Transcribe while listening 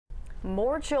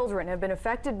More children have been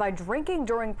affected by drinking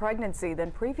during pregnancy than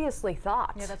previously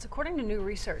thought. Yeah, that's according to new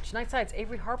research. Nightside's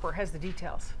Avery Harper has the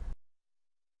details.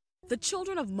 The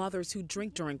children of mothers who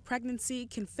drink during pregnancy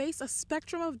can face a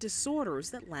spectrum of disorders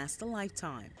that last a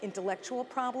lifetime. Intellectual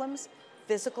problems,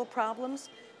 physical problems,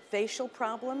 facial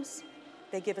problems.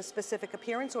 They give a specific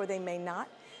appearance or they may not,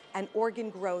 and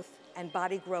organ growth and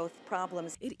body growth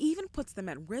problems. It even puts them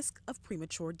at risk of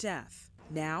premature death.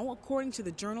 Now, according to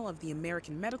the Journal of the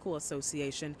American Medical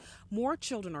Association, more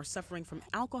children are suffering from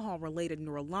alcohol-related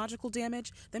neurological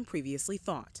damage than previously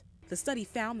thought. The study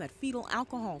found that fetal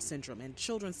alcohol syndrome and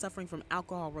children suffering from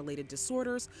alcohol-related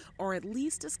disorders are at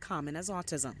least as common as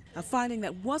autism, a finding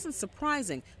that wasn't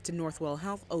surprising to Northwell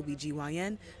Health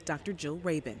OBGYN Dr. Jill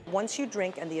Rabin. Once you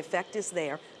drink and the effect is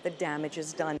there, the damage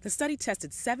is done. The study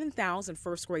tested 7,000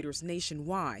 first graders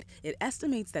nationwide. It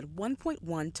estimates that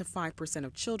 1.1 to 5%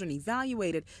 of children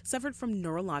evaluated suffered from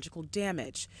neurological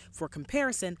damage. For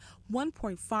comparison,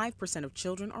 1.5% of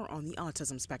children are on the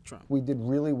autism spectrum. We did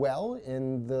really well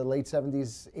in the late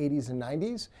 70s, 80s, and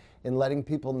 90s in letting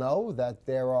people know that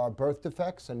there are birth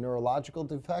defects and neurological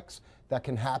defects that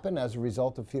can happen as a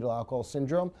result of fetal alcohol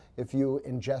syndrome if you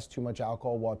ingest too much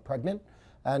alcohol while pregnant.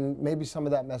 And maybe some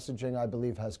of that messaging, I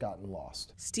believe, has gotten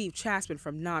lost. Steve Chassman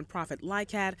from nonprofit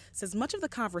LICADD says much of the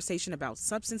conversation about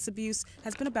substance abuse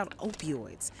has been about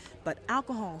opioids, but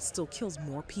alcohol still kills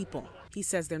more people. He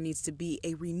says there needs to be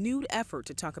a renewed effort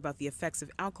to talk about the effects of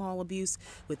alcohol abuse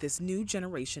with this new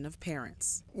generation of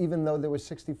parents. Even though there were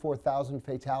 64,000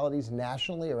 fatalities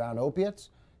nationally around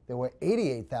opiates, there were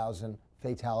 88,000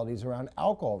 fatalities around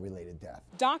alcohol-related death.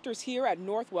 Doctors here at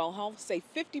Northwell Health say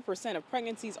 50% of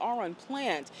pregnancies are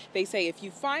unplanned. They say if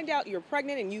you find out you're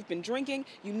pregnant and you've been drinking,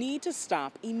 you need to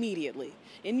stop immediately.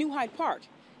 In New Hyde Park,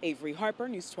 Avery Harper,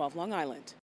 News 12, Long Island.